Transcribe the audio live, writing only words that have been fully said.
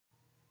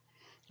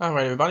All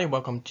right, everybody,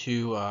 welcome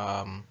to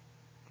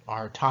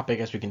our topic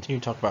as we continue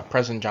to talk about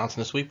President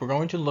Johnson this week. We're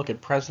going to look at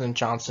President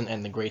Johnson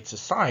and the Great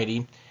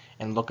Society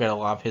and look at a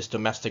lot of his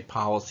domestic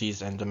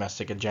policies and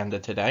domestic agenda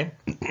today.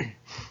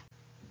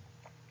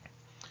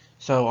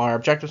 So our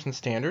objectives and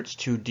standards: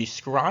 to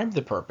describe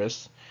the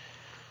purpose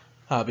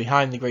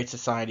behind the Great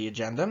Society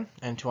agenda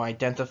and to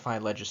identify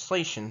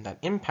legislation that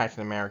impacted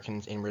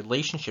Americans in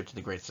relationship to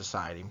the Great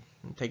Society.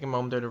 Take a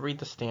moment there to read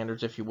the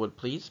standards if you would,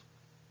 please.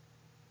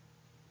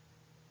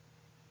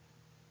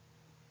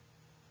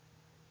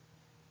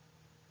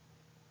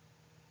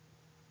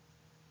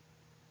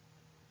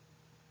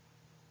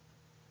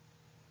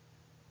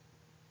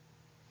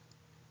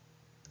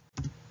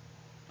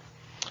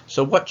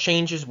 So what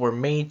changes were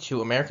made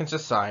to American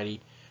society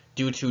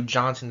due to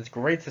Johnson's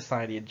Great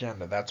Society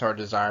agenda? That's our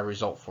desired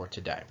result for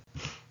today.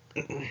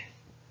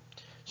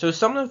 So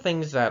some of the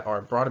things that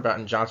are brought about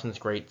in Johnson's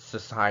Great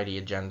Society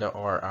agenda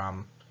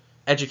are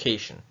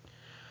education.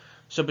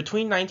 So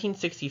between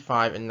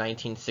 1965 and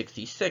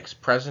 1966,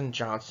 President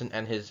Johnson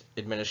and his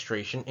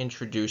administration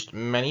introduced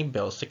many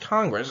bills to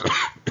Congress.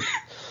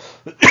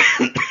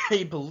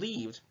 He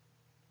believed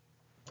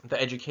that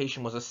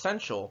education was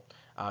essential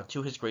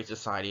to his Great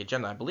Society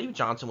agenda. I believe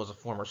Johnson was a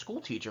former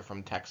school teacher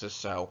from Texas,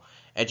 so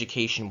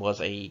education was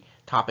a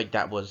topic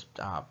that was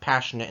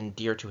passionate and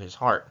dear to his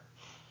heart.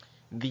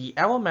 The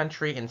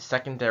Elementary and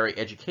Secondary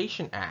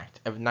Education Act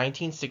of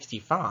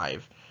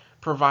 1965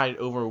 provided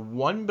over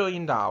 $1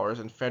 billion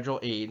in federal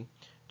aid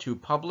to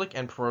public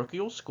and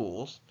parochial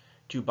schools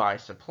to buy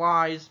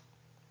supplies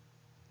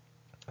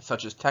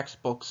such as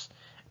textbooks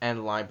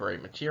and library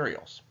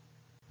materials.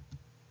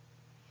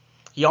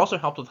 He also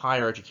helped with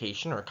higher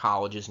education, or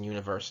colleges and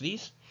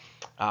universities.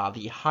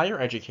 The Higher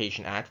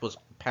Education Act was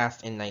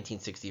passed in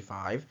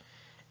 1965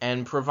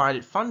 and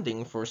provided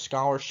funding for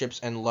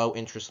scholarships and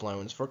low-interest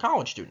loans for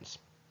college students.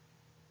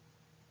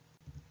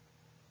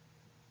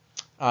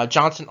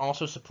 Johnson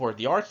also supported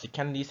the arts. The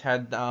Kennedys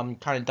had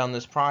kind of done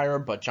this prior,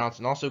 but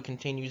Johnson also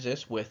continues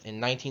this with, in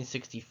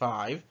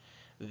 1965,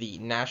 the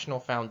National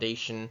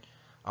Foundation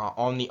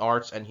on the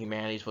Arts and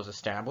Humanities was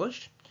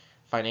established.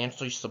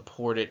 Financially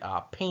supported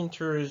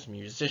painters,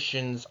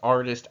 musicians,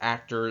 artists,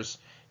 actors,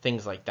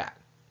 things like that.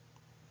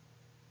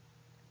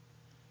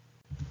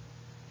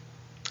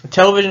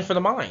 Television for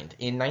the Mind.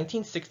 In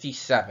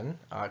 1967,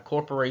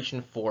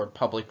 Corporation for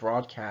Public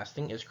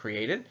Broadcasting is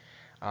created.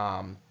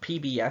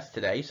 PBS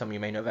today, some of you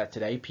may know that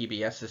today,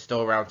 PBS is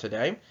still around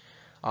today.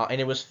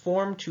 And it was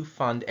formed to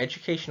fund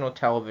educational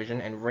television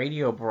and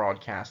radio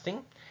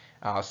broadcasting.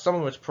 Some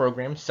of its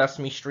programs,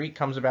 Sesame Street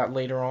comes about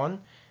later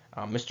on.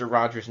 Mr.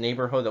 Rogers'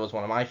 Neighborhood, that was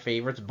one of my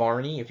favorites.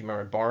 Barney, if you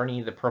remember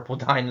Barney, the purple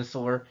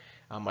dinosaur.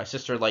 My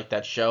sister liked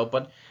that show.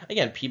 But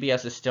again,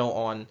 PBS is still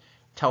on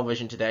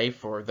television today.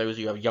 For those of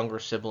you who have younger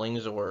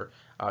siblings or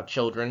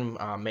children,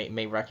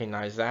 may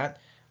recognize that.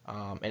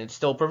 And it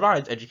still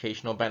provides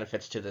educational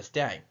benefits to this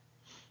day.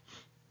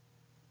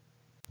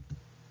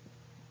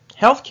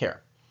 Healthcare.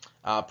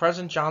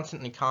 President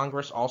Johnson and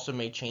Congress also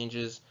made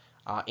changes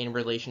in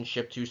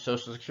relationship to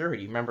Social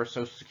Security. Remember,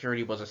 Social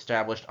Security was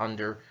established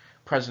under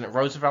President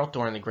Roosevelt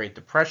during the Great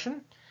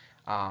Depression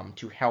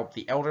to help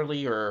the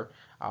elderly or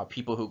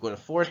people who could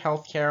afford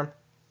health care.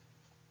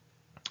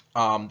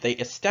 They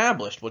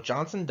established, what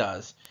Johnson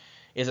does,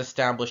 is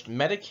established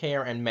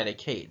Medicare and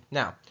Medicaid.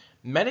 Now,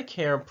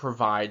 Medicare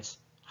provides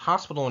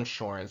hospital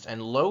insurance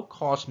and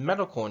low-cost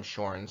medical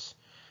insurance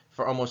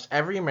for almost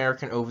every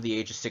American over the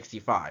age of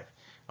 65.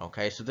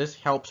 Okay, so this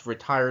helps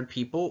retired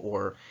people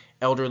or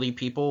elderly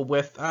people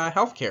with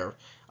health care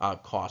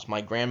costs. My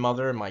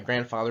grandmother and my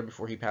grandfather,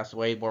 before he passed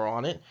away, were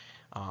on it.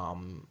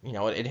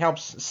 It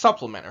helps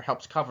supplement or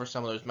helps cover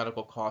some of those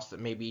medical costs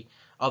that maybe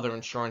other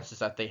insurances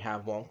that they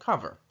have won't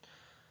cover.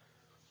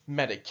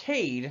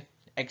 Medicaid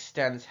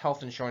extends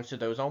health insurance to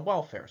those on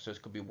welfare. So this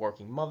could be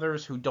working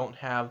mothers who don't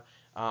have,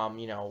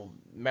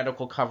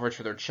 medical coverage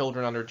for their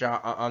children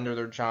under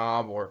their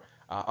job, or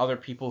other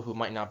people who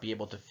might not be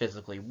able to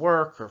physically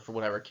work, or for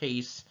whatever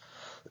case.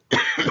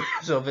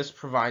 So this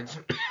provides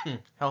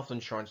health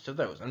insurance to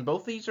those, and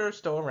both these are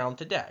still around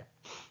today.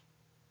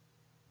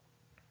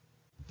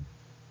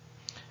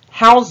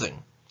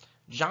 Housing.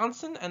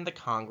 Johnson and the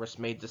Congress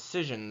made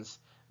decisions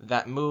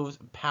that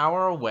moved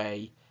power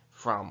away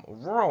from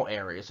rural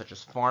areas such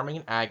as farming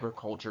and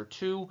agriculture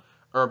to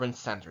urban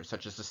centers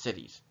such as the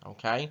cities.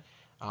 Okay,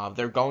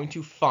 they're going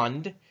to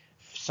fund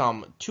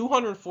some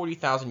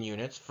 240,000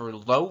 units for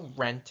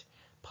low-rent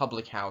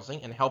public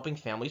housing and helping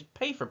families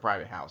pay for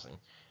private housing.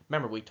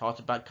 Remember, we talked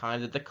about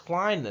kind of the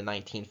decline in the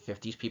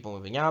 1950s, people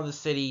moving out of the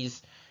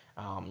cities.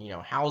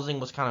 Housing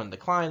was kind of in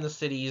decline in the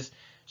cities.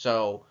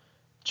 So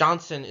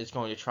Johnson is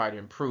going to try to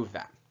improve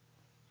that.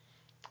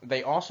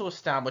 They also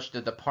established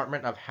the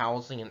Department of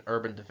Housing and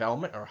Urban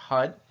Development, or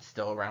HUD,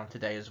 still around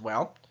today as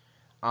well.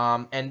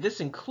 And this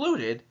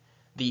included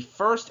the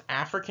first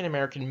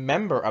African-American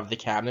member of the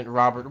cabinet,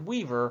 Robert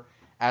Weaver,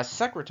 as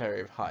Secretary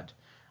of HUD.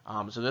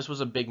 So this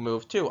was a big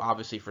move too,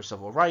 obviously for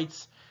civil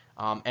rights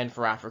and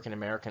for African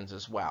Americans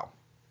as well.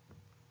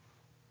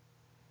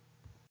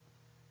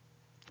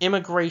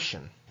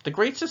 Immigration. The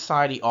Great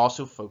Society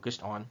also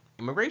focused on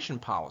immigration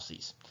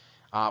policies.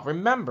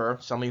 Remember,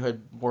 some of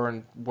you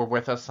were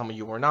with us, some of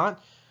you were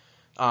not.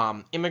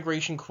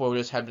 Immigration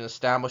quotas had been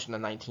established in the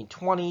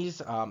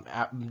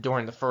 1920s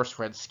during the first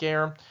Red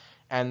Scare,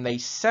 and they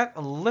set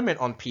a limit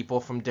on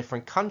people from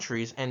different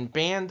countries and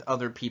banned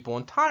other people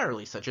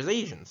entirely, such as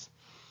Asians.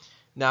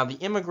 Now, the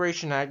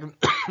Immigration Act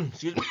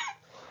excuse me,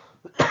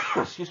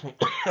 excuse me,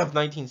 of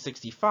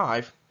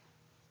 1965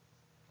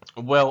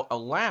 will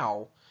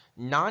allow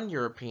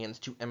non-Europeans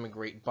to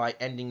immigrate by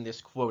ending this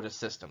quota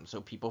system.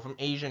 So people from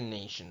Asian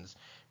nations,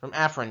 from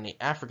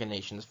African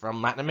nations,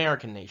 from Latin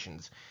American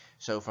nations.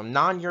 So from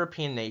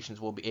non-European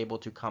nations will be able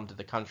to come to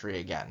the country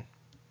again.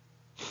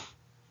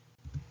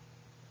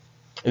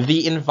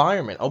 The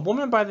environment. A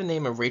woman by the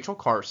name of Rachel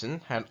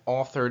Carson had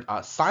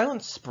authored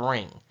Silent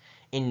Spring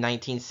in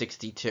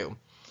 1962.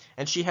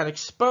 And she had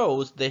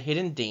exposed the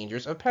hidden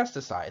dangers of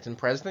pesticides. And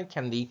President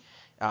Kennedy,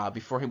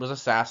 before he was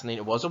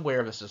assassinated, was aware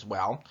of this as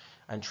well,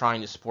 and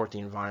trying to support the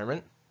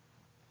environment.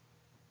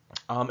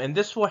 And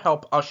this will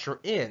help usher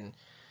in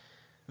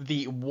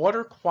the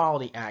Water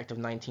Quality Act of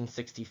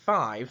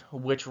 1965,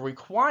 which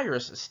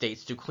requires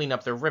states to clean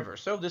up their rivers.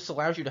 So this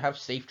allows you to have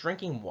safe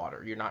drinking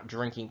water. You're not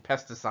drinking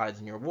pesticides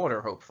in your water,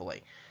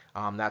 hopefully.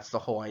 That's the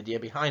whole idea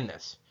behind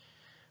this.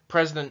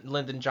 President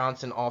Lyndon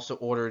Johnson also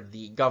ordered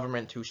the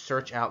government to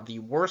search out the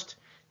worst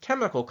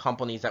chemical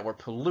companies that were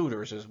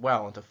polluters as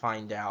well, and to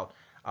find out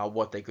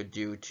what they could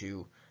do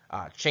to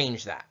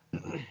change that.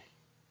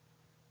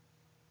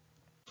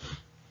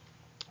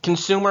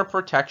 Consumer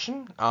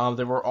protection.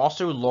 There were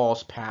also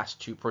laws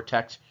passed to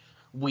protect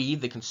we,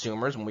 the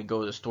consumers, when we go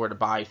to the store to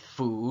buy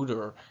food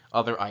or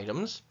other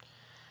items.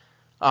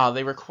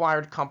 They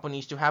required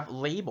companies to have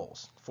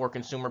labels for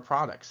consumer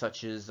products,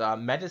 such as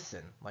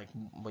medicine, like,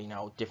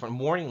 different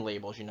warning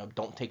labels.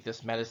 Don't take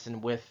this medicine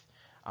with,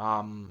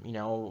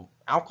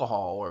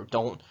 alcohol, or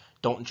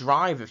don't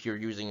drive if you're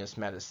using this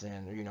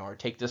medicine, or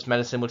take this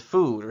medicine with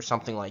food or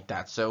something like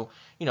that. So,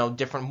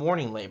 different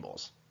warning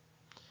labels.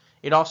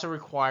 It also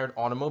required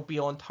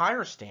automobile and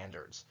tire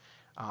standards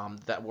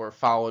that were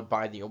followed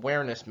by the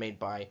awareness made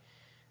by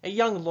a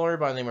young lawyer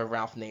by the name of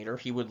Ralph Nader.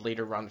 He would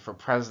later run for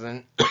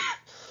president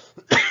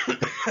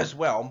as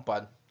well,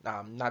 but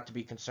not to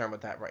be concerned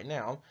with that right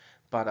now.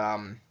 But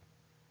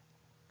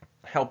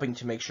helping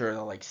to make sure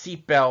that, like,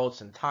 seat belts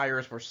and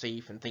tires were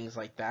safe and things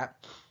like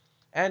that.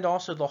 And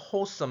also the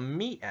Wholesome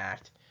Meat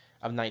Act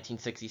of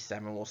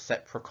 1967 will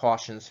set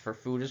precautions for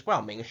food as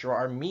well, making sure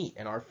our meat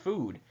and our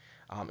food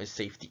is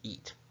safe to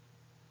eat.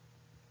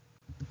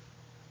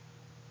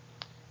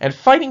 And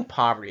fighting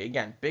poverty,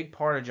 again, big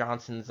part of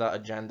Johnson's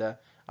agenda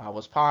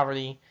was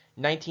poverty.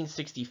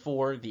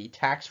 1964, the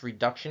Tax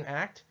Reduction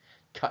Act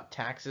cut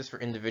taxes for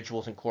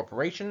individuals and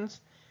corporations.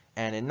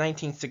 And in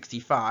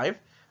 1965,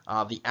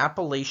 the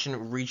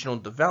Appalachian Regional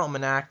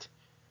Development Act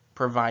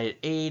provided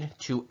aid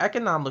to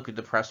economically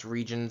depressed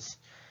regions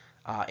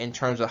in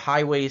terms of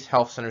highways,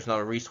 health centers, and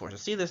other resources.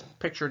 See this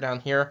picture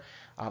down here?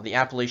 The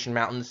Appalachian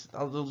Mountains.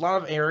 A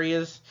lot of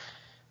areas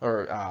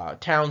or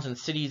towns and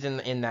cities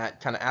in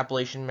that kind of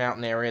Appalachian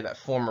Mountain area, that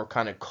former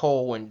kind of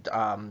coal and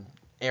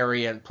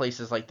area and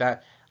places like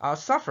that,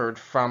 suffered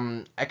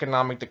from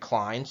economic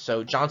decline.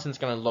 So Johnson's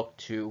going to look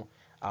to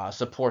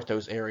support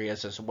those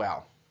areas as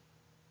well.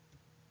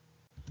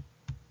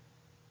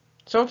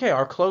 So, okay,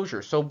 our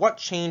closure. So what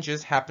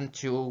changes happened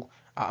to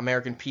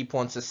American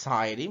people and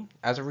society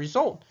as a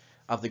result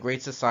of the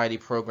Great Society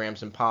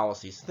programs and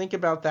policies? Think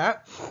about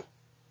that.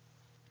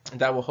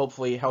 That will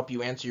hopefully help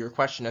you answer your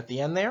question at the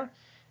end there.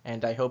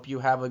 And I hope you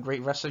have a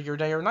great rest of your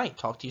day or night.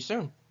 Talk to you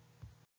soon.